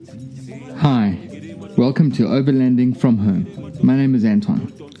Hi, welcome to Overlanding from Home. My name is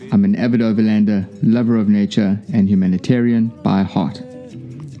Anton. I'm an avid overlander, lover of nature, and humanitarian by heart.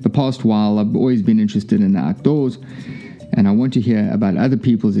 The past while, I've always been interested in the outdoors, and I want to hear about other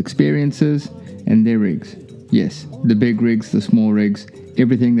people's experiences and their rigs. Yes, the big rigs, the small rigs,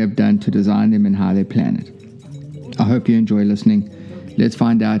 everything they've done to design them and how they plan it. I hope you enjoy listening. Let's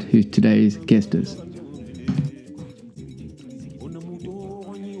find out who today's guest is.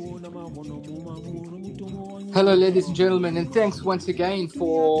 Hello, ladies and gentlemen, and thanks once again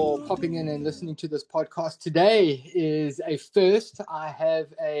for popping in and listening to this podcast. Today is a first. I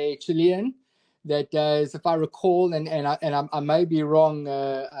have a Chilean that does, if I recall, and I may be wrong,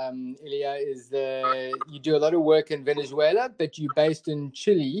 Ilya, you do a lot of work in Venezuela, but you're based in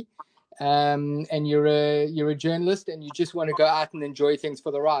Chile, and you're a journalist, and you just want to go out and enjoy things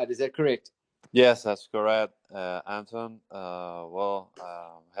for the ride. Is that correct? Yes, that's correct, Anton. Hello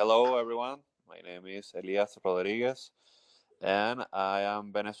everyone. My name is Elias Rodriguez, and I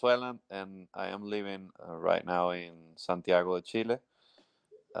am Venezuelan, and I am living right now in Santiago de Chile.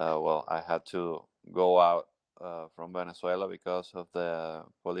 I had to go out from Venezuela because of the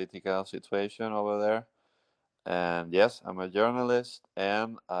political situation over there. And yes, I'm a journalist,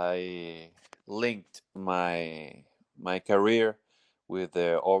 and I linked my career with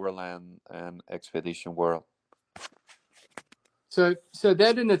the overland and expedition world. So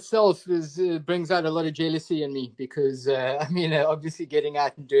that in itself brings out a lot of jealousy in me because obviously getting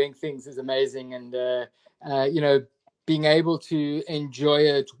out and doing things is amazing, and being able to enjoy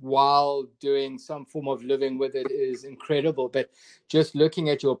it while doing some form of living with it is incredible. But just looking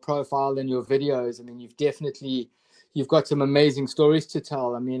at your profile and your videos, I mean, you've got some amazing stories to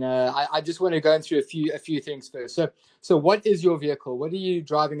tell. I mean, I just want to go through a few things first. So what is your vehicle? What are you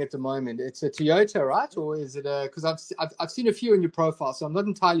driving at the moment? It's a Toyota, right? Or is it because I've seen a few in your profile, so I'm not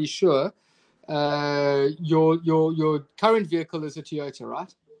entirely sure. Your current vehicle is a Toyota,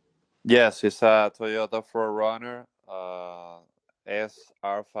 right? Yes, it's a Toyota 4Runner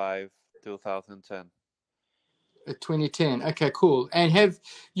SR5 2010. A 2010. Okay, cool. And have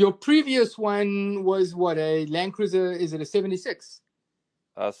your previous one was what, a Land Cruiser? Is it a 76?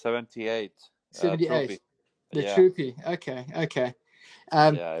 78 78. Troopy. The Yeah, Troopy. Okay.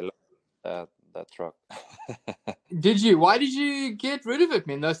 Um, yeah, I love that truck. why did you get rid of it,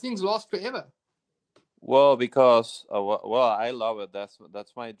 man? Those things last forever. Well, because I love it. That's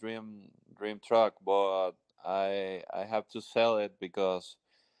my dream truck, but I have to sell it because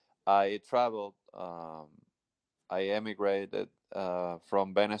I traveled. I emigrated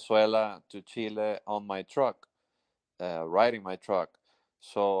from Venezuela to Chile on my truck, riding my truck.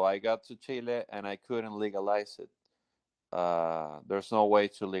 So I got to Chile and I couldn't legalize it. There's no way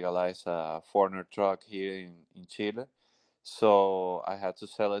to legalize a foreigner truck here in Chile. So I had to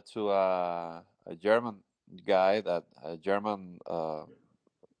sell it to a German guy, a German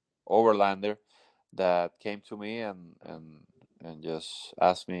overlander that came to me and just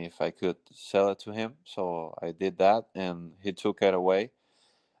asked me if I could sell it to him. So I did that, and he took it away.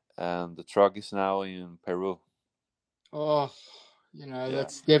 And the truck is now in Peru. Oh, Yeah,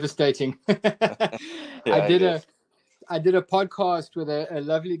 that's devastating. I yeah, it did a is. I did a podcast with a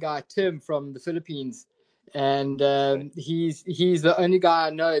lovely guy, Tim, from the Philippines, and Okay. he's the only guy I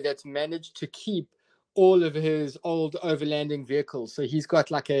know that's managed to keep all of his old overlanding vehicles. So he's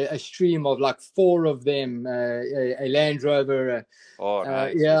got like a stream of like four of them, a Land Rover. Oh,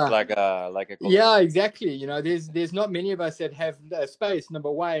 nice. It's Yeah, like a yeah, collection. exactly. There's not many of us that have space,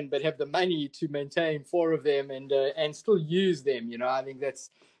 number one, but have the money to maintain four of them and still use them. I think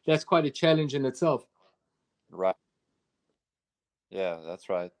that's quite a challenge in itself. Right. Yeah, that's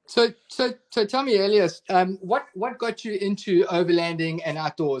right. So tell me, Elias, what got you into overlanding and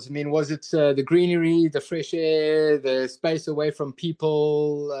outdoors? I mean, was it the greenery, the fresh air, the space away from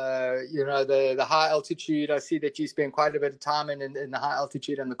people? The high altitude. I see that you spend quite a bit of time in the high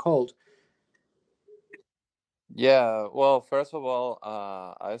altitude and the cold. Yeah, well, first of all,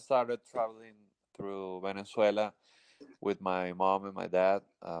 I started traveling through Venezuela with my mom and my dad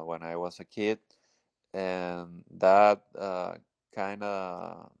when I was a kid, and that kind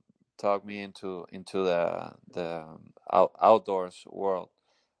of took me into the outdoors world.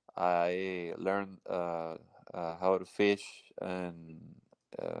 I learned how to fish and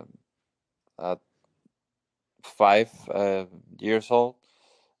uh, at 5 years old,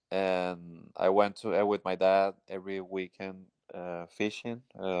 and I went to with my dad every weekend fishing,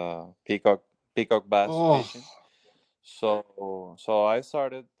 peacock bass Oh, fishing. So I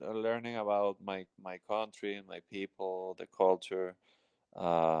started learning about my country, my people, the culture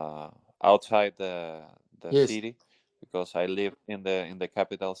uh, outside the yes. city. because I live in the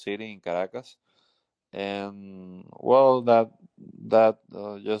capital city in Caracas, and well, that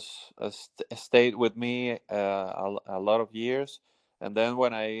just stayed with me a lot of years. And then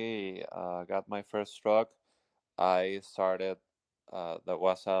when I got my first truck, I started. That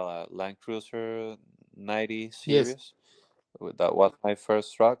was a Land Cruiser 90 Yes, series. That was my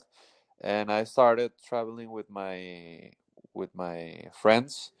first truck, and I started traveling with my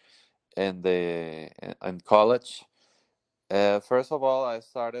friends in college. First of all, I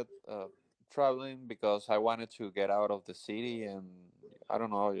started traveling because I wanted to get out of the city and I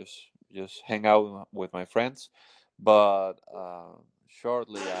don't know, just hang out with my friends. But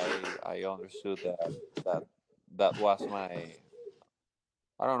shortly, I understood that that was my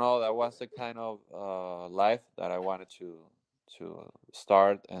I don't know, that was the kind of life that I wanted to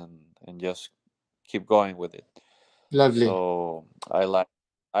start and just keep going with it. lovely. So I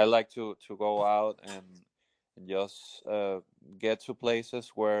like to go out and just get to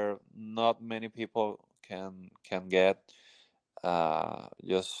places where not many people can get.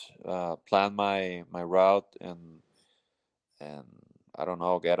 Just plan my route and I don't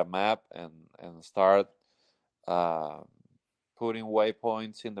know, get a map and start uh, putting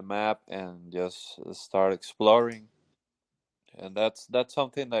waypoints in the map and just start exploring. And that's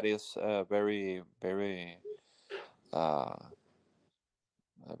something that is uh, very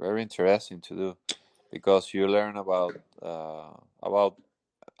interesting to do because you learn about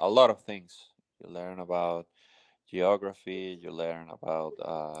a lot of things. You learn about geography. You learn about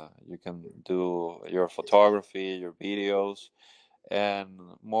you can do your photography, your videos, and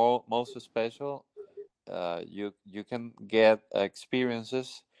most special, you can get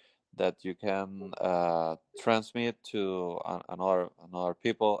experiences that you can transmit to another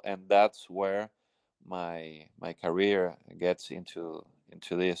people, and that's where my career gets into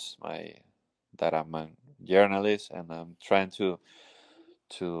this my that I'm a journalist and I'm trying to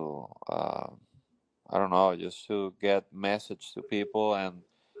I don't know, just to get message to people and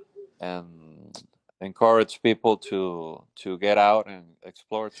encourage people to get out and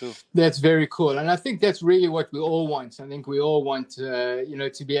explore too. That's very cool, and I think that's really what we all want. I think we all want,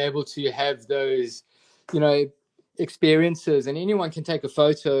 to be able to have those, you know, experiences. And anyone can take a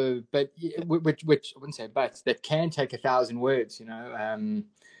photo, but which I wouldn't say, but that can take 1,000 words.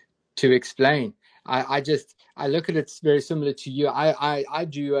 To explain. I look at it very similar to you. I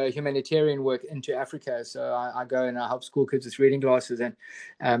do humanitarian work into Africa, so I go and I help school kids with reading glasses,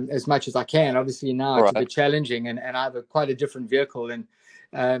 and as much as I can. Obviously now All it's a right. bit challenging, and I have quite a different vehicle. And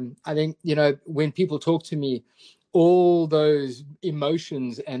I think when people talk to me, all those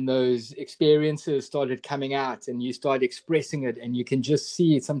emotions and those experiences started coming out, and you start expressing it, and you can just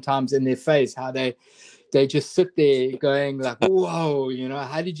see it sometimes in their face how they just sit there going like, whoa,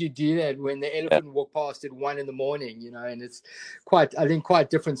 how did you do that when the Yeah. elephant walked past at 1 in the morning, and it's quite, I think, quite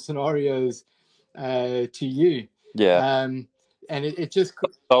different scenarios to you. Yeah. Um, and it just,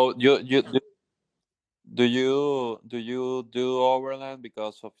 So do you do overland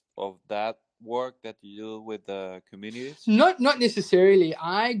because of that work that you do with the communities? not necessarily.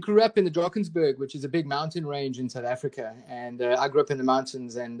 I grew up in the Drakensberg, which is a big mountain range in South Africa, and I grew up in the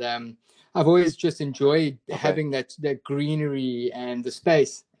mountains, and I've always just enjoyed Okay. having that greenery and the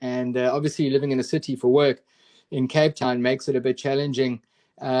space. And obviously, living in a city for work in Cape Town makes it a bit challenging.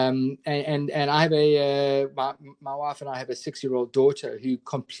 And I have my wife and I have a 6-year-old daughter who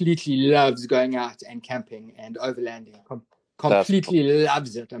completely loves going out and camping and overlanding. That's Completely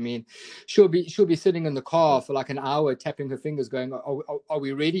loves it. I mean, she'll be sitting in the car for like an hour, tapping her fingers, going, "Are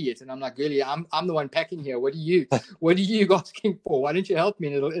we ready yet?" And I'm like, "Really, I'm the one packing here. What are you asking for? Why don't you help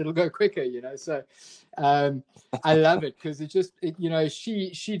me? And it'll go quicker." So, um, I love it because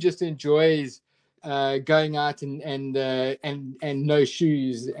she just enjoys going out and no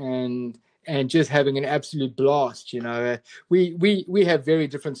shoes and just having an absolute blast. We have very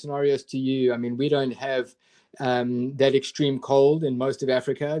different scenarios to you. I mean, we don't have that extreme cold in most of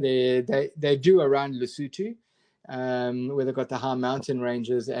Africa. They do around Lesotho, where they've got the high mountain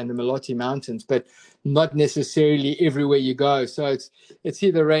ranges and the Maloti Mountains, but not necessarily everywhere you go. So it's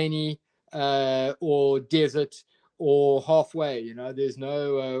either rainy or desert or halfway. There's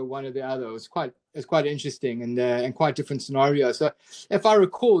no one or the other. It's quite interesting and quite different scenarios. So if I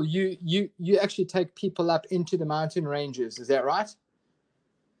recall, you actually take people up into the mountain ranges. Is that right?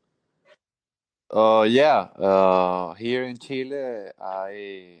 yeah. Here in Chile,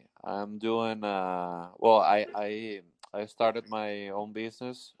 I'm doing well. I started my own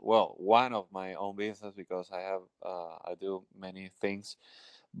business. Well, one of my own business because I do many things,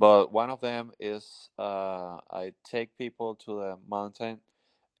 but one of them is I take people to the mountain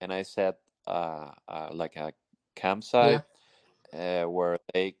and I set like a campsite Yeah. where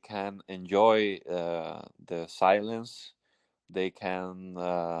they can enjoy the silence. They can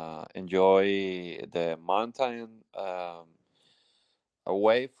enjoy the mountain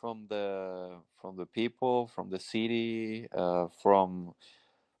away from the people, from the city, from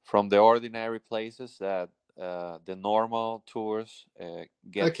the ordinary places that the normal tours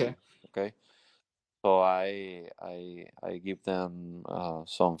get to. Okay. Okay, so I give them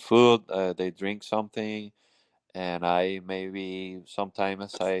some food. They drink something, and I maybe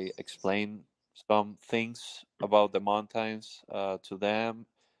sometimes I explain some things about the mountains to them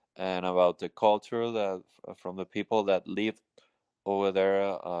and about the culture that from the people that lived over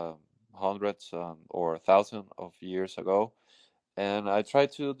there hundreds or thousands of years ago, and I try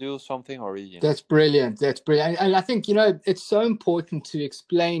to do something original. That's brilliant. That's brilliant. And I think, it's so important to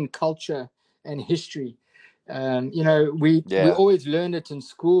explain culture and history. We Yeah, always learn it in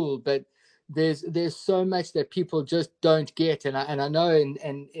school, but there's so much that people just don't get. And I know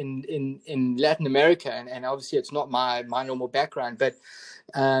in Latin America, and obviously it's not my normal background, but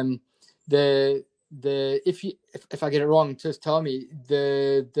um, the if I get it wrong, just tell me.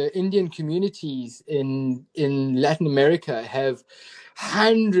 The Indian communities in Latin America have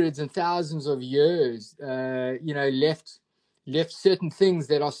hundreds and thousands of years, left certain things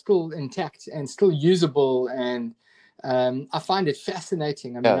that are still intact and still usable, and I find it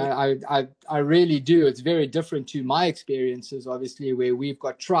fascinating. I mean, yeah, I really do. It's very different to my experiences, obviously, where we've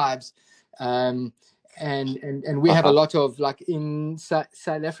got tribes. Um, and we uh have a huh. lot of, like, in South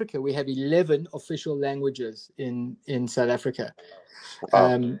Africa, we have 11 official languages in South Africa,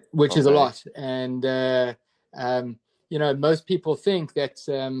 Wow. which is a Okay. lot. And um, most people think that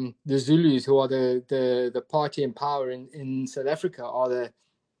the Zulus, who are the party in power in South Africa, are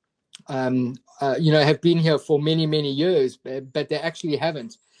have been here for many, many years, but they actually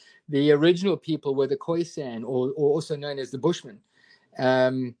haven't. The original people were the Khoisan, or also known as the Bushmen.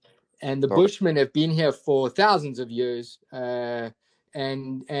 Um, and the Okay. Bushmen have been here for thousands of years, and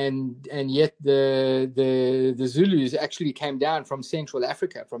yet the Zulus actually came down from Central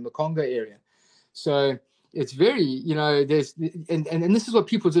Africa, from the Congo area. So it's very, there's and this is what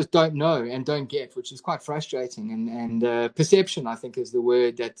people just don't know and don't get, which is quite frustrating. And perception, I think, is the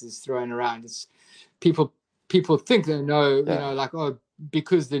word that is thrown around. It's people people think they know, Yeah. like, oh,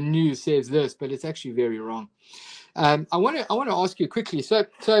 because the news says this, but it's actually very wrong. I want to ask you quickly. So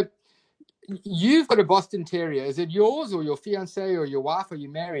you've got a Boston Terrier. Is it yours or your fiance or your wife? Or you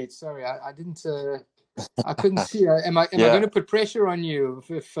married? Sorry, I didn't. I couldn't see. Am I going Yeah. to put pressure on you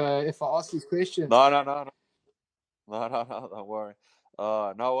if I ask these questions? No, no, no, no, no, no, no. Don't worry.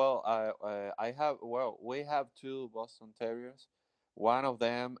 No. Well, I have. Well, we have two Boston Terriers. One of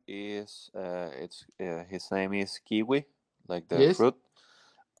them is it's his name is Kiwi, like the Yes. fruit.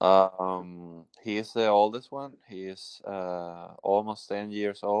 He is the oldest one. He is almost 10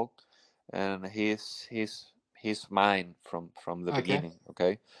 years old, and he's mine from the Okay. beginning.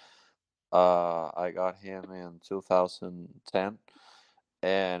 Okay. I got him in 2010,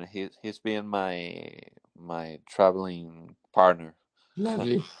 and he's been my traveling partner,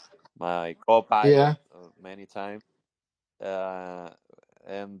 Lovely. my co-pilot Yeah. many times. Uh,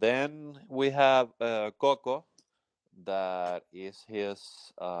 and then we have Coco, that is his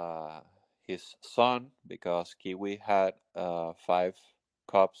son, because Kiwi had five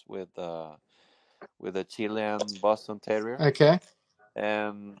cubs with a Chilean Boston Terrier, Okay.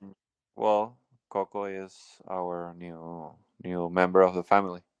 and well, Coco is our new member of the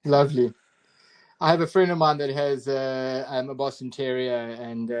family. Lovely. I have a friend of mine that has a Boston Terrier,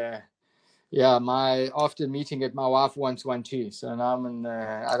 and yeah, my after meeting it, my wife wants one too. So now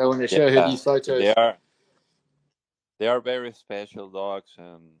I don't want to show her Yeah, these they photos. are very special dogs,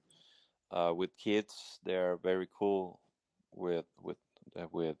 and with kids, they are very cool with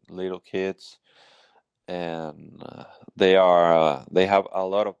little kids, and they have a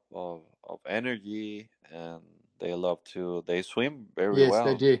lot of energy, and they swim very Yes,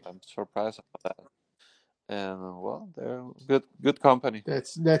 they well. do. I'm surprised about that. And well, they're good company.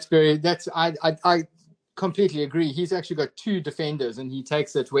 That's very that's I completely agree. He's actually got two defenders, and he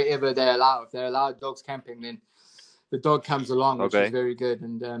takes it wherever they allow. If they allow dogs camping, then the dog comes along, which is Okay, very good.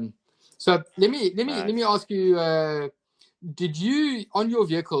 And so let me nice. ask you: did you, on your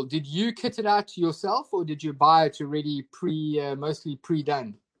vehicle, did you kit it out yourself, or did you buy it already mostly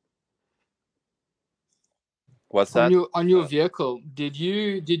pre-done? What's On that? your vehicle, did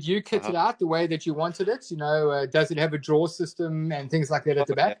you kit Uh-huh. it out the way that you wanted it? Does it have a draw system and things like that Oh, at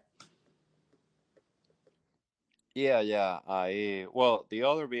the yeah. back? Yeah, yeah. I Well, the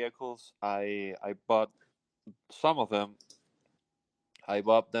other vehicles, I bought some of them. I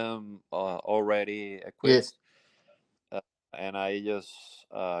bought them already equipped, Yes. and I just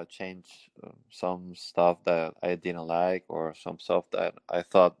changed some stuff that I didn't like, or some stuff that I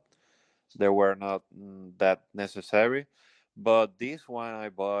thought they were not that necessary. But this one, I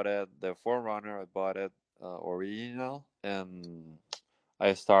bought it, the Forerunner. I bought it original, and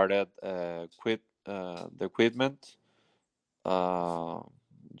I started quit the equipment. Uh,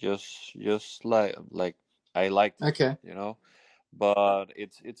 just like I liked it, Okay. you know. But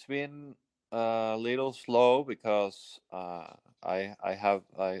it's been a little slow because I've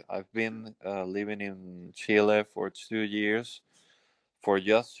been living in Chile for 2 years, for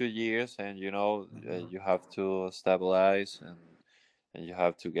just 2 years, and you have to stabilize, and you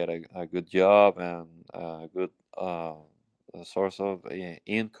have to get a good job and a good source of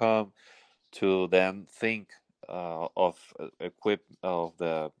income to then think of of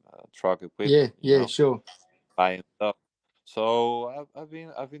the truck Yeah, equipment, yeah, sure. buying stuff. So I've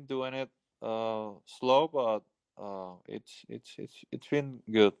been doing it slow, but it's been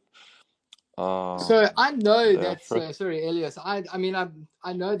good. So I know The that first sorry, Elias. I mean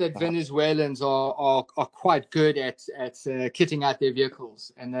I know that Venezuelans are quite good at kitting out their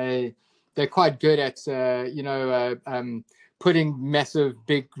vehicles, and they're quite good at putting massive,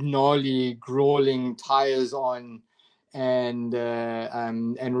 big, gnarly, crawling tires on, and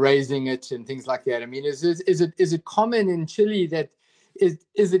raising it and things like that. I mean, is it common in Chile that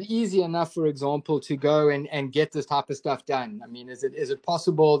is it easy enough, for example, to go and get this type of stuff done? I mean, is it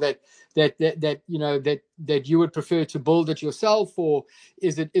possible that you would prefer to build it yourself, or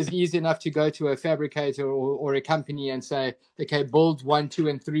is it easy enough to go to a fabricator or a company and say, okay, build 1, 2,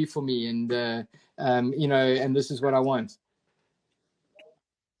 and 3 for me, and this is what I want?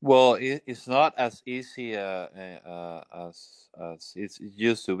 Well, it's not as easy as it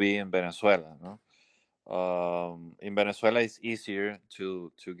used to be in Venezuela, no? In Venezuela, it's easier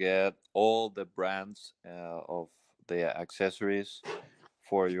to get all the brands of the accessories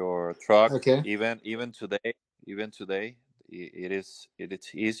for your truck. Okay. Even today, it is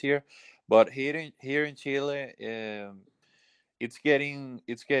easier. But here in Chile, it's getting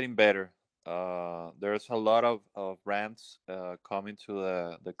better. There's a lot of brands coming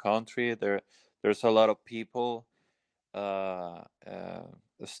to the country. There's a lot of people uh, uh,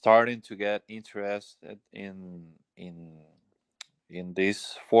 starting to get interested in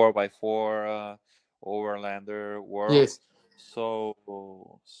this 4x4 overlander world. Yes. So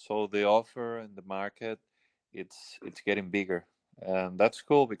the offer in the market, it's getting bigger, and that's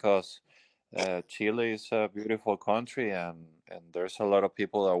cool because Chile is a beautiful country, and there's a lot of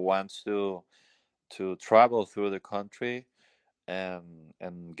people that wants to travel through the country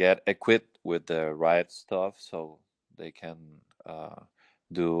and get equipped with the right stuff so they can uh,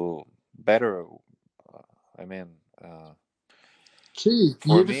 do better. Uh, I mean, uh, Chile, for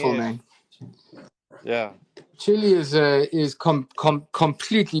beautiful, me, man. yeah, Chile is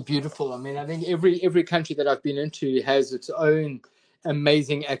completely beautiful. I mean, I think every country that I've been into has its own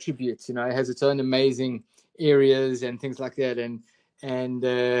amazing attributes. It has its own amazing areas and things like that. And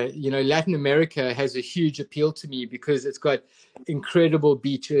Latin America has a huge appeal to me because it's got incredible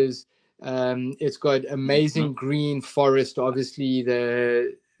beaches. It's got hmm amazing green forest. Obviously,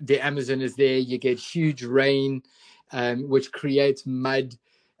 the Amazon is there. You get huge rain, which creates mud,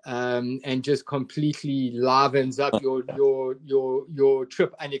 and just completely livens up your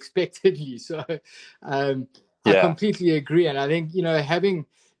trip unexpectedly. So I yeah, completely agree, and I think having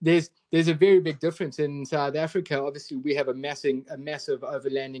there's a very big difference in South Africa. Obviously, we have a massive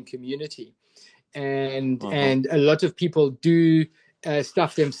overlanding community, and hmm and a lot of people do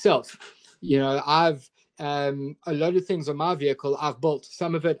stuff themselves. I've a lot of things on my vehicle I've built.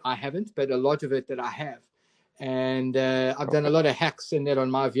 Some of it I haven't, but a lot of it that I have. And I've done a okay, lot of hacks in that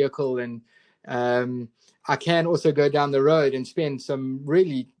on my vehicle, and um, I can also go down the road and spend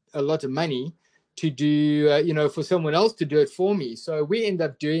a lot of money to do, for someone else to do it for me. So we end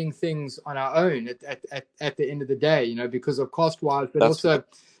up doing things on our own at the end of the day, because of cost wise, but that's also,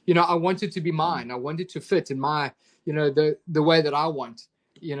 good. I want it to be Mm. mine. I want it to fit in my, the way that I want,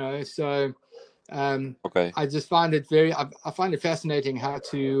 so um, Okay, I just find it I find it fascinating how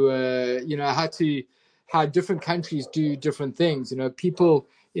different countries do different things. People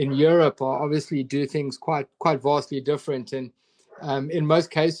in Europe are obviously do things quite vastly different, and in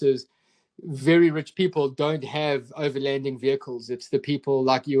most cases, very rich people don't have overlanding vehicles. It's the people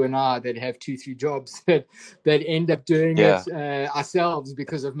like you and I that have 2, 3 jobs that end up doing it yeah, ourselves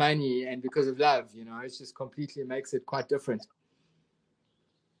because of money and because of love. It's just completely makes it quite different.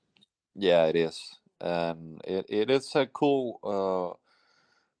 yeah, it is, and it is a cool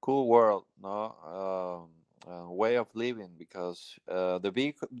world, no, way of living, because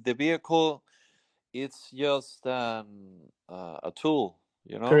the vehicle it's just a tool,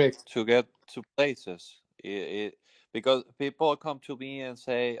 Correct. to get to places. Because people come to me and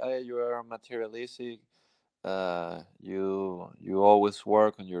say, "Hey, you are materialistic. You always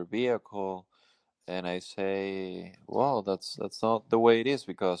work on your vehicle," and I say, "Well, that's not the way it is,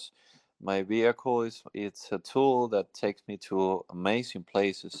 because my vehicle it's a tool that takes me to amazing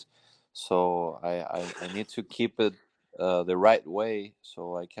places. So I need to keep it the right way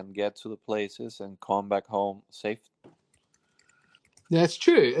so I can get to the places and come back home safe." That's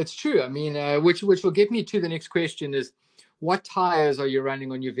true. It's true. I mean, which will get me to the next question is, what tires are you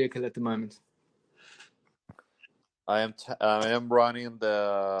running on your vehicle at the moment? I am running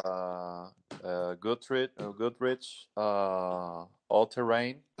the Goodrich all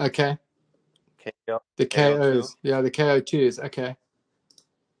terrain Okay. KO The KO2. KOs. Yeah, the KO2s. Okay.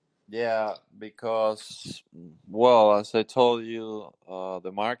 Yeah, because, well, as I told you,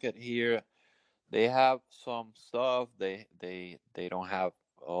 the market here, they have some stuff. They don't have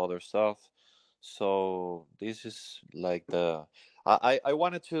other stuff. So this is like I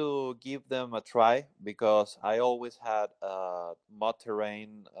wanted to give them a try, because I always had mud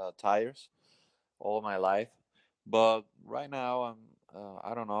terrain tires all my life. But right now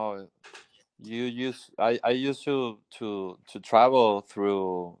I don't know. I used to travel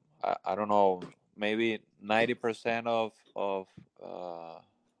through, I don't know, maybe 90% of uh,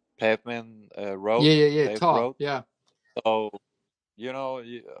 pavement road, Yeah, yeah, yeah. paved Tar. road. Yeah. So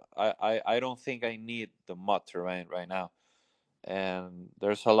I don't think I need the mud terrain right now, and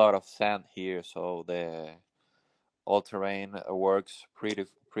there's a lot of sand here, so the all terrain works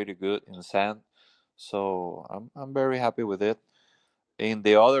pretty good in sand. So I'm very happy with it. In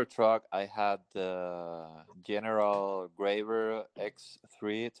the other truck, I had the General Graver X3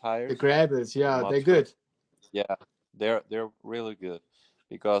 The tires, grabbers. the Yeah, mud they're terrain. good. Yeah, they're really good,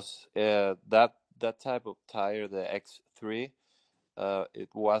 because that type of tire, the X3, it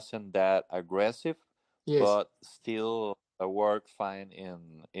wasn't that aggressive, Yes. but still work fine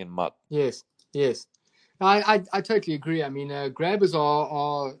in mud. Yes. Yes. I totally agree. I mean, grabbers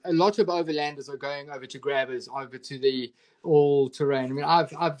are a lot of overlanders are going over to grabbers, over to the all terrain. I mean,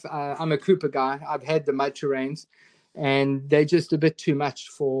 I'm a Cooper guy. I've had the mud terrains, and they're just a bit too much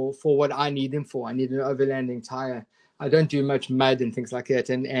for what I need them for. I need an overlanding tire. I don't do much mud and things like that.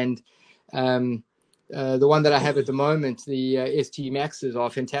 And um, the one that I have at the moment, the ST Maxes,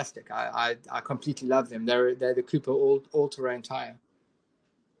 are fantastic. I completely love them. They're the Cooper all terrain tire.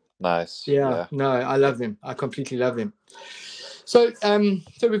 Nice, Yeah, yeah. no, I love them. I completely love them. So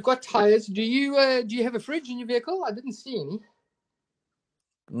we've got tires. Do you have a fridge in your vehicle? I didn't see any.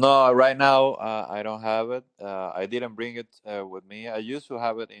 No, right now I don't have it. I didn't bring it with me. I used to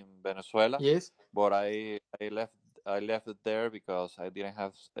have it in Venezuela, Yes, but I left it there because I didn't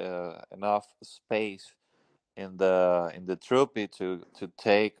have enough space in the troopy to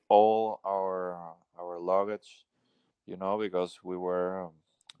take all our luggage. Because we were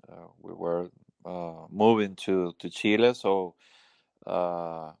moving to Chile, so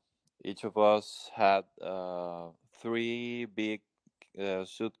uh, each of us had three big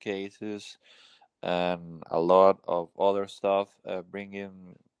suitcases and a lot of other stuff,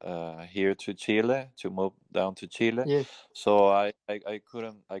 bringing here to Chile, to move down to Chile. yes. So I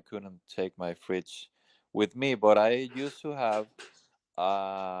couldn't take my fridge with me, but I used to have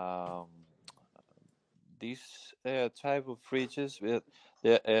um, this type of fridges with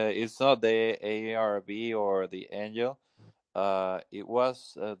it's not the ARB or the Angel. It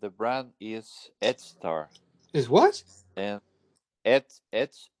was the brand is Edge Star, Is what? and Edge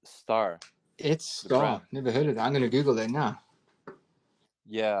Star, It's the Star. brand. Never heard of that. I'm going to Google that now.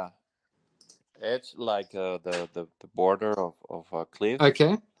 Yeah, Edge, like the border of a cliff,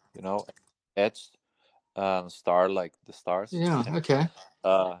 Okay. you know, edged, and star like the stars. Yeah. Okay.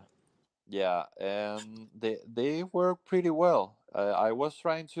 uh, yeah, and they work pretty well. I was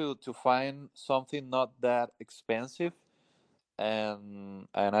trying to find something not that expensive, and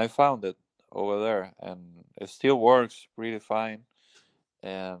I found it over there, and it still works pretty fine.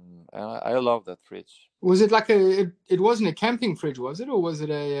 And I love that fridge. Was it like it wasn't a camping fridge, was it, or was it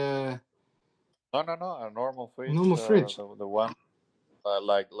a No, no, no, a normal fridge, normal fridge? the one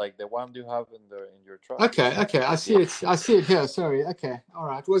like the one you have in your truck. Okay. Okay. I see Yeah. it. I see it here. Sorry. Okay. All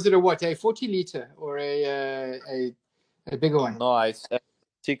right. Was it a what? A 40 liter or a bigger one? No, I said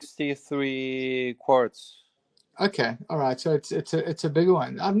 63 quarts. Okay. All right. So it's a bigger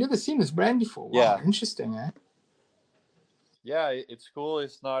one. I've never seen this brand before. Wow. Yeah, Interesting. Eh? yeah, it's cool.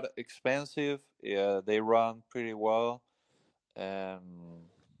 It's not expensive. Yeah, they run pretty well, and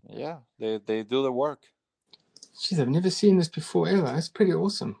yeah, they do the work. Jeez, I've never seen this before ever. That's pretty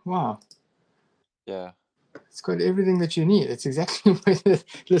awesome. Wow. Yeah. It's got everything that you need. It's exactly what it,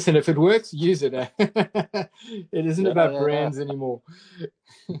 listen, if it works, use it. It isn't Yeah, about yeah, yeah. brands anymore.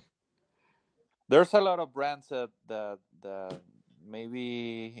 There's a lot of brands that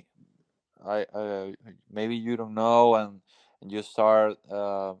maybe I maybe you don't know, and you start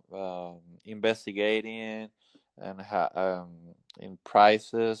investigating and in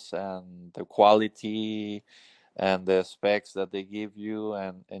prices and the quality and the specs that they give you,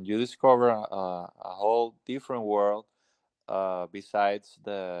 and you discover a whole different world besides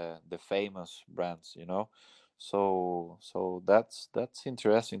the famous brands, you know. So that's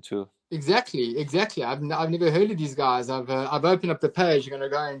interesting too. Exactly, exactly. I've never heard of these guys. I've opened up the page. You're gonna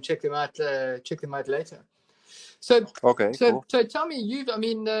go and check them out. Check them out later. So Okay, cool. so tell me, you. I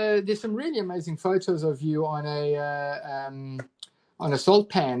mean, there's some really amazing photos of you on a salt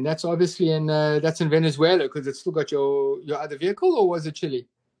pan. That's in Venezuela because it's still got your other vehicle, or was it Chile?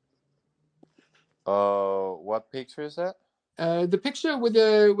 What picture is that? The picture with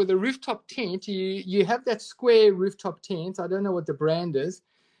a rooftop tent. You have that square rooftop tent. I don't know what the brand is.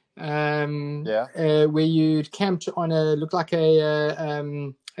 Yeah. Where you camped on a looked like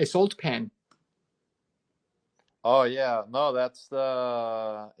a salt pan. Oh yeah, no, that's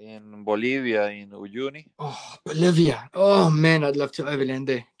the in Bolivia in Uyuni. Oh, Bolivia. Oh man, I'd love to overland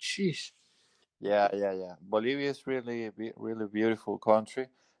there. Jeez. Yeah, yeah, yeah. Bolivia is really beautiful country.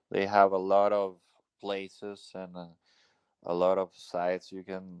 They have a lot of places and a lot of sites you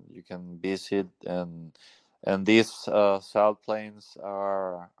can visit, and these salt plains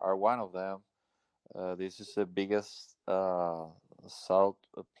are one of them. This is the biggest salt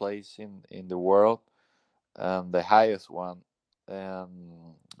place in the world, and the highest one.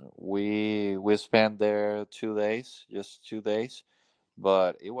 And we spent there 2 days, just 2 days,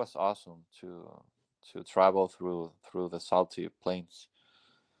 but it was awesome to travel through the salty plains.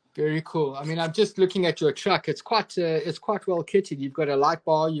 Very cool. I mean, I'm just looking at your truck. It's quite well kitted. You've got a light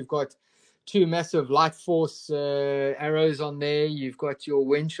bar. You've got two massive light force arrows on there. You've got your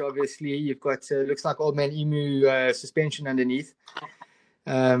winch, obviously. You've got looks like old man emu suspension underneath.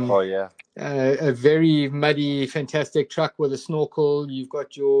 Um, Oh yeah. a very muddy, fantastic truck with a snorkel. You've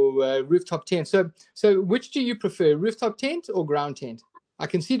got your rooftop tent. So which do you prefer, rooftop tent or ground tent? I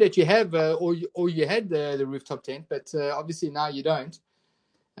can see that you have, or you had the rooftop tent, but obviously now you don't,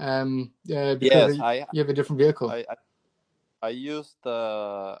 because Yes, you have a different vehicle. I I used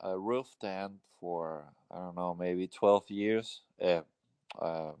a roof tent for, I don't know, maybe 12 years.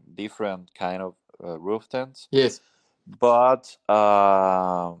 Different kind of roof tents, Yes. but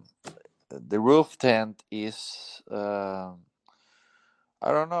the roof tent is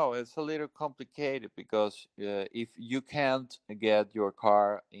I don't know. It's a little complicated because if you can't get your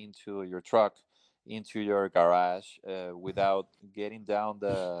car into your truck, into your garage without getting down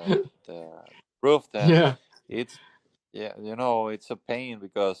the roof, then Yeah. it's, yeah, it's a pain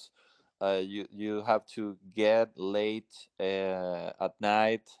because you have to get late at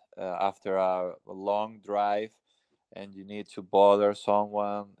night after a long drive, and you need to bother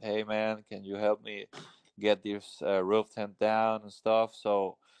someone. Hey man, can you help me get this roof tent down and stuff?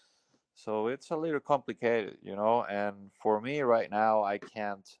 So it's a little complicated, and for me right now, I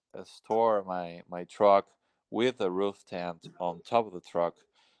can't store my truck with a roof tent on top of the truck.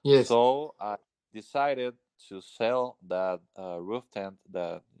 Yes. So I decided to sell that roof tent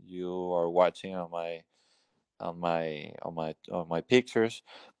that you are watching on my pictures,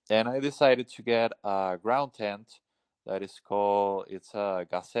 and I decided to get a ground tent that is called, it's a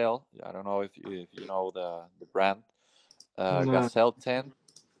Gazelle. I don't know if you know the brand, No. Gazelle tent.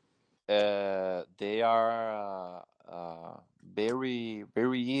 They are very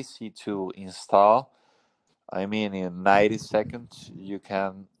very easy to install. I mean, in 90 seconds you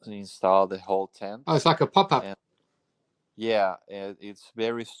can install the whole Oh, tent. it's like a pop up. And yeah, it's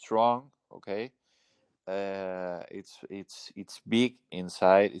very strong. Okay. It's big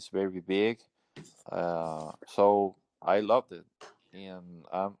inside. It's very big. So I loved it, and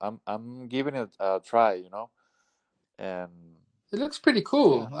I'm giving it a try. And It looks pretty yeah.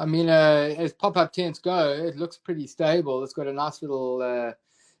 cool. I mean, as pop up tents go, it looks pretty stable. It's got a nice little.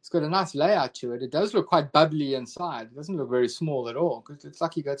 It's got a nice layout to it. It does look quite bubbly inside. It doesn't look very small at all. Because it's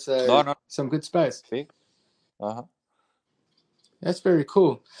like you got No, no, some good space. big. Uh-huh. That's very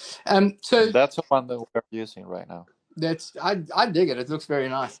cool. So And that's the one that we're using right now. I dig it. It looks very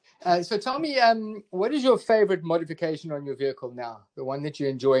nice. So tell me, what is your favorite modification on your vehicle now? The one that you're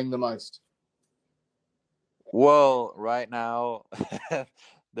enjoying the most? Well, right now,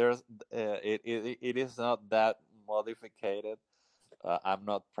 there's it is not that modified. I'm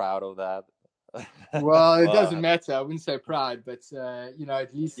not proud of that. Well, it doesn't But matter. I wouldn't say pride, but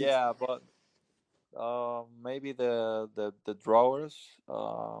at least it's yeah, but maybe the drawers,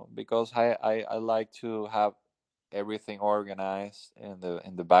 because I like to have everything organized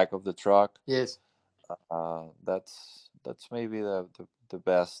in the back of the truck. Yes. That's maybe the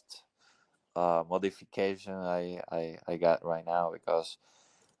best modification I got right now, because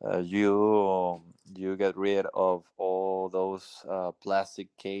you get rid of all those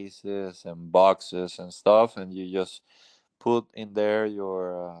plastic cases and boxes and stuff, and you just put in there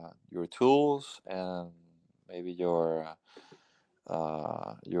your tools and maybe your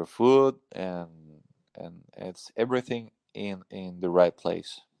food, and it's everything in the right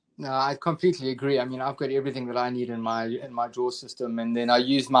place. No, I completely agree. I mean, I've got everything that I need in my drawer system, and then I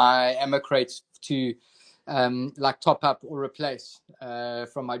use my ammo crates to like top up or replace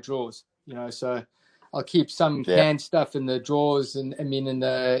from my drawers. You know, so I'll keep some Yeah, canned stuff in the drawers, and I mean in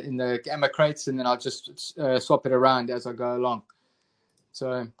the ammo crates, and then I'll just swap it around as I go along.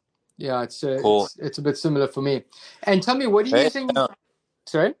 So yeah, cool. it's a bit similar for me. And tell me, what are you Hey, using?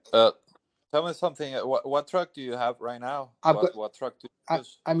 Sorry, uh, tell me something. What truck do you have right now? I've got What truck do you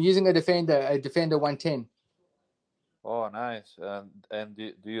use? I'm using a Defender 110. Oh, nice. And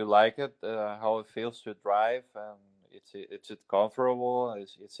do you like it? How it feels to drive? And it's it comfortable?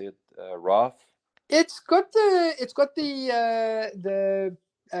 Is it rough? It's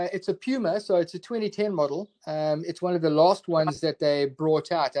it's a Puma, so it's a 2010 model. It's one of the last ones that they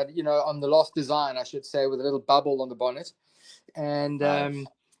brought out, you know, on the last design, I should say, with a little bubble on the bonnet. And Nice.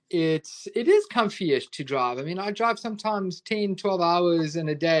 it is comfy-ish to drive. I mean, I drive sometimes 10, 12 hours in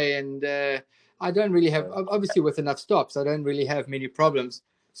a day, and I don't really have, Yeah. obviously with enough stops, I don't really have many problems.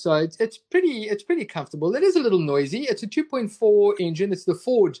 So it's pretty comfortable. It is a little noisy. It's a 2.4 engine. It's the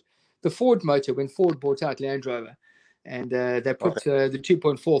Ford motor when Ford bought out Land Rover, and they Okay. put the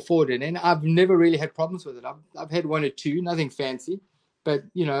 2.4 Ford in. And I've never really had problems with it. I've had one or two, nothing fancy, but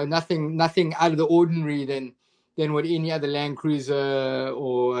you know, nothing out of the ordinary than what any other Land Cruiser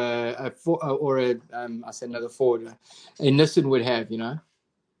or I said another Ford, a Nissan would have. You know.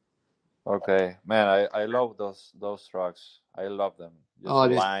 Okay, man, I love those trucks. I love them. Just Oh,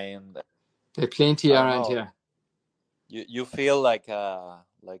 lined. there's plenty I don't around know. here. You feel like a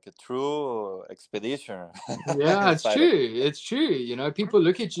true expedition Yeah, it's inside true. of. It's true. You know, people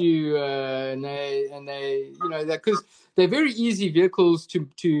look at you and you know, that because they're very easy vehicles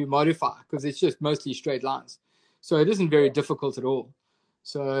to modify because it's just mostly straight lines, so it isn't very Yeah. difficult at all.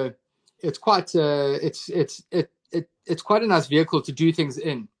 So it's quite it's quite a nice vehicle to do things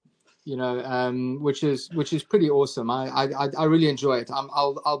in. You know, which is pretty awesome. I really enjoy it.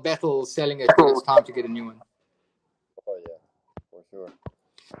 I'll battle selling it when it's time to get a new one. Oh yeah, for sure.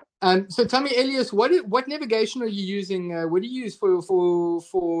 So tell me, Elias, what navigation are you using? What do you use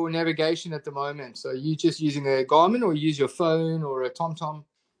for navigation at the moment? So are you just using a Garmin, or use your phone or a TomTom?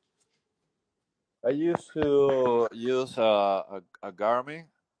 I used to use a Garmin,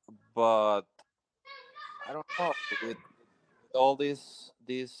 but I don't know, with all these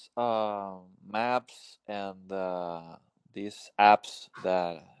maps and these apps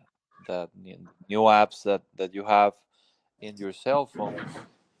new apps that you have in your cell phone.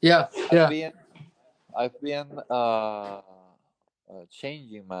 Yeah, I've yeah, been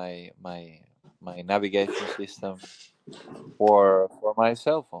changing my navigation system for my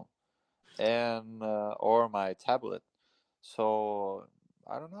cell phone and or my tablet. So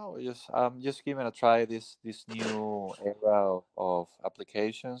I don't know. Just I'm just giving a try this new era of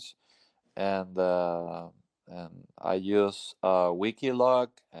applications, and I use Wikiloc,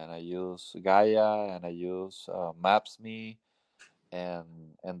 and I use Gaia, and I use Maps.me,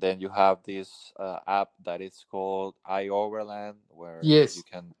 and then you have this app that is called iOverland, where you yes,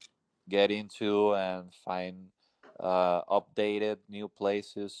 can get into and find updated new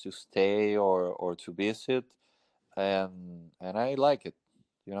places to stay or to visit, and I like it,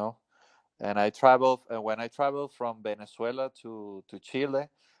 you know. And I travel when I travel from Venezuela to Chile,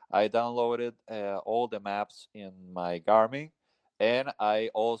 I downloaded all the maps in my Garmin, and I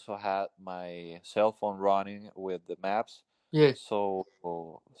also had my cell phone running with the maps. yes. So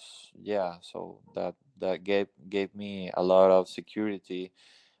yeah, so that gave me a lot of security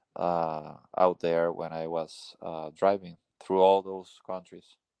out there when I was driving through all those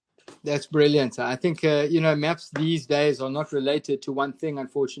countries. That's brilliant. I think you know, maps these days are not related to one thing,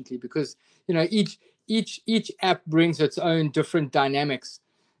 unfortunately, because you know each app brings its own different dynamics.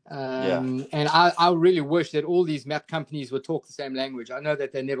 Yeah. And I really wish that all these map companies would talk the same language. I know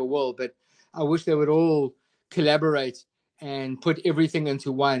that they never will, but I wish they would all collaborate and put everything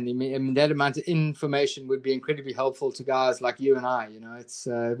into one. I mean that amount of information would be incredibly helpful to guys like you and I. You know,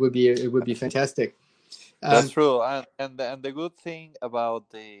 it would be fantastic. That's Um, true, and the good thing about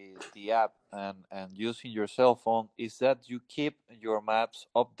the app and using your cell phone is that you keep your maps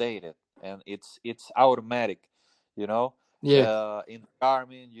updated, and it's automatic. You know, yeah, in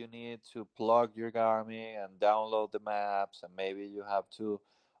Garmin, you need to plug your Garmin and download the maps, and maybe you have to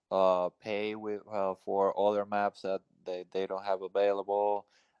pay with for other maps that they don't have available.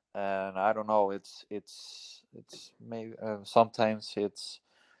 And I don't know, it's maybe sometimes it's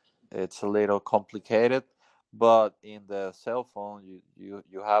a little complicated, but in the cell phone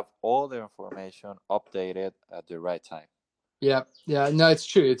you have all the information updated at the right time. yeah, yeah. No, it's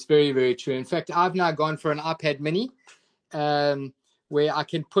true. It's very, very true. In fact, I've now gone for an iPad Mini, um, where I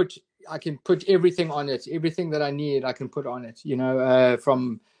can put everything on it, everything that I need, I can put on it. You know,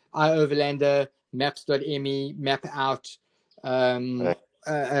 from iOverlander, Maps.me, Map Out. Um,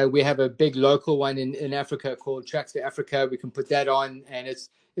 Right. we have a big local one in Africa called Tracks for Africa. We can put that on, and it's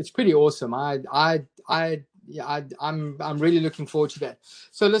pretty awesome. Yeah, I'm really looking forward to that.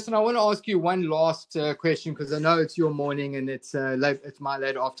 So, listen, I want to ask you one last question because I know it's your morning and it's late, it's my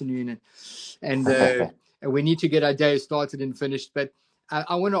late afternoon, and we need to get our day started and finished. But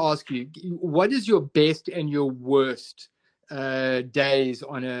I want to ask you, what is your best and your worst days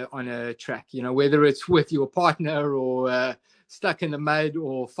on a track? You know, whether it's with your partner or stuck in the mud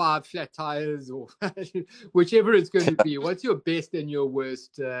or five flat tires or whichever it's going to be. What's your best and your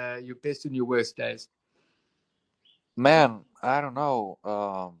worst? Your best and your worst days. Man, I don't know.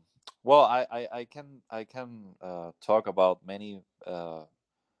 Well, I can talk about many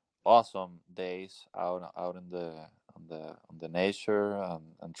awesome days out in the on the nature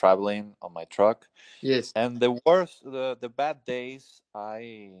and traveling on my truck. Yes. And the worst, the bad days,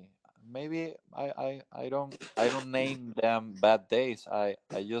 I don't name them bad days. I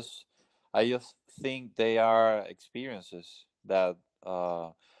just think they are experiences that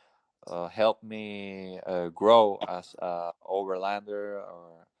help me grow as a overlander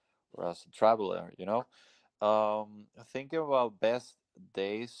or as a traveler. You know, thinking about best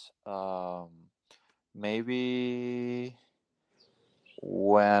days, maybe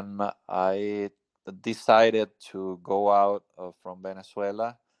when I decided to go out from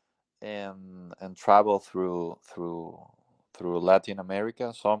Venezuela and travel through Latin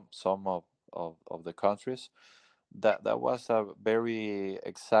America, of the countries. That was a very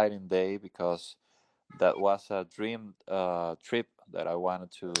exciting day because that was a dream trip that I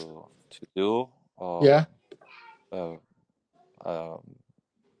wanted to do. Yeah. Uh, um,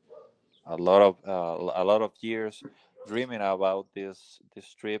 a lot of years dreaming about this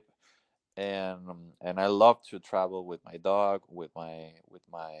trip, and I love to travel with my dog, with my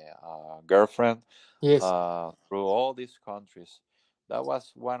girlfriend, Yes. through all these countries. That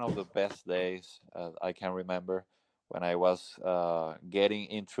was one of the best days I can remember when I was getting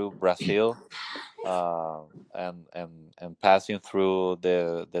into Brazil, and passing through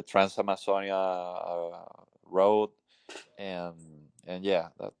the Trans Amazonia road, and yeah,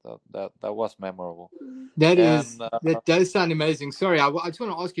 that was memorable. And That does sound amazing. Sorry, I just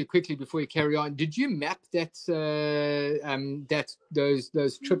want to ask you quickly before you carry on. Did you map that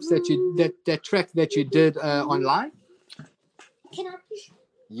those trips that track that you did online?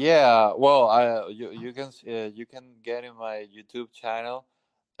 yeah, well, you can get in my YouTube channel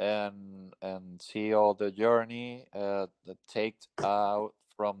and see all the journey that takes out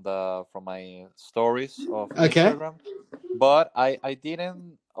from my stories of Okay. Instagram. But I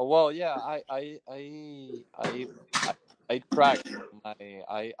didn't. Well, yeah, I, I tracked my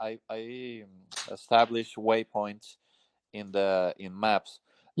established waypoints in maps,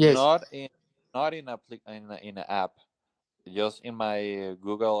 Yes. not in an app. Just in my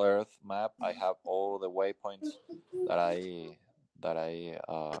Google Earth map, I have all the waypoints that I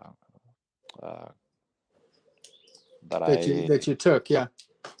uh, that I That you took. took. Yeah.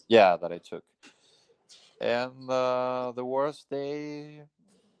 Yeah, that I took. And the worst day,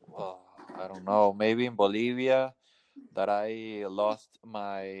 well, I don't know. Maybe in Bolivia, that I lost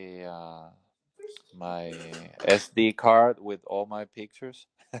my SD card with all my pictures.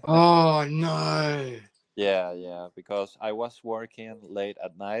 Oh no. Yeah, yeah, because I was working late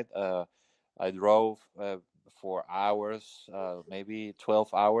at night. I drove for hours, maybe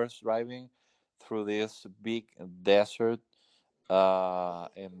 12 hours driving through this big desert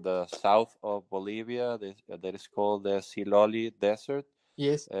in the south of Bolivia that is called the Siloli Desert,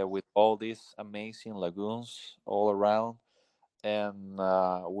 Yes. with all these amazing lagoons all around. And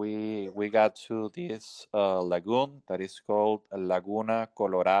we got to this lagoon that is called Laguna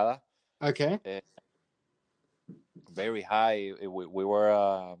Colorada, Okay. uh, very high. We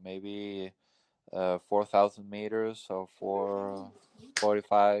were maybe 4,000 meters or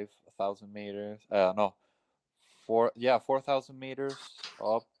 45,000 meters. No. 4,000 meters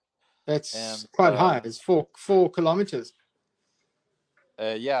up, That's and quite high. It's 4 kilometers.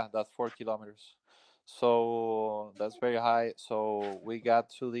 yeah, that's 4 kilometers. So that's very high. So we got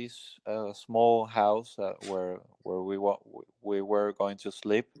to this small house where we were going to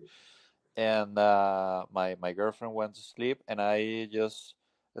sleep, and my girlfriend went to sleep, and I just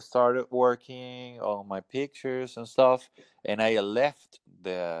started working on my pictures and stuff, and I left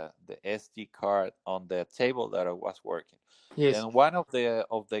the SD card on the table that I was working. Yes. And one of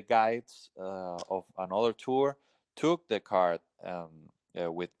the guides of another tour took the card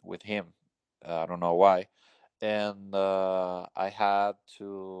with him. I don't know why, and I had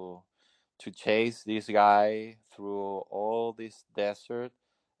to chase this guy through all this desert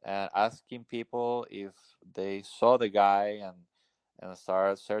and asking people if they saw the guy and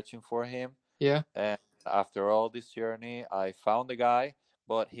started searching for him. Yeah. And after all this journey, I found the guy,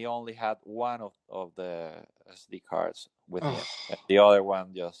 but he only had one of the SD cards with Oh, him, and the other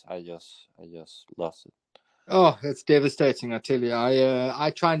one I just lost it. oh, that's devastating. I tell you,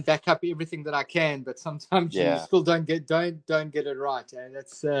 I try and back up everything that I can, but sometimes you Yeah, still don't get it right, and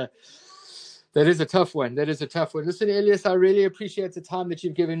that's that is a tough one. That is a tough one. Listen, Elias, I really appreciate the time that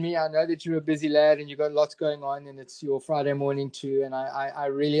you've given me. I know that you're a busy lad and you've got lots going on, and it's your Friday morning too. And I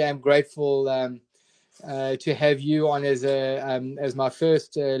really am grateful to have you on as my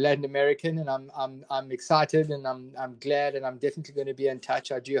first Latin American, and I'm excited and I'm glad, and I'm definitely going to be in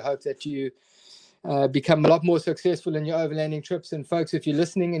touch. I do hope that you become a lot more successful in your overlanding trips. And folks, if you're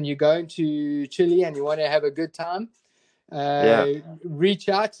listening and you're going to Chile and you want to have a good time, yeah, reach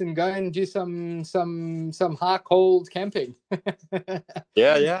out and go and do some high cold camping.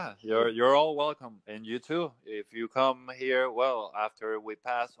 yeah. You're all welcome, and you too. If you come here, well, after we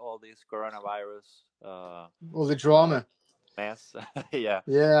pass all this coronavirus All the uh, drama. mess, yeah,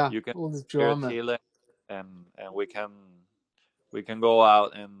 Yeah, you can all this here drama. Chile, and we can go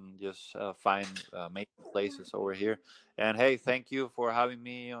out and just find amazing places over here. And hey, thank you for having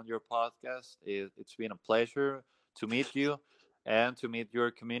me on your podcast. It's been a pleasure to meet you and to meet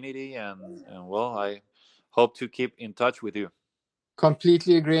your community. And well, I hope to keep in touch with you.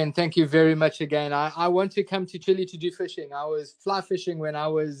 Completely agree, and thank you very much again. I want to come to Chile to do fishing. I was fly fishing when I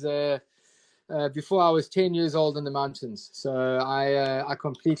was before I was 10 years old in the mountains. So I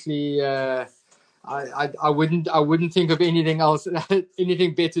completely I wouldn't think of anything else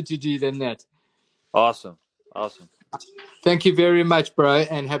anything better to do than that. Awesome, awesome. Thank you very much, bro,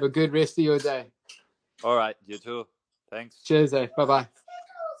 and have a good rest of your day. All right, you too. Thanks. Cheers, bye bye.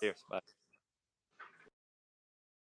 Cheers. Bye.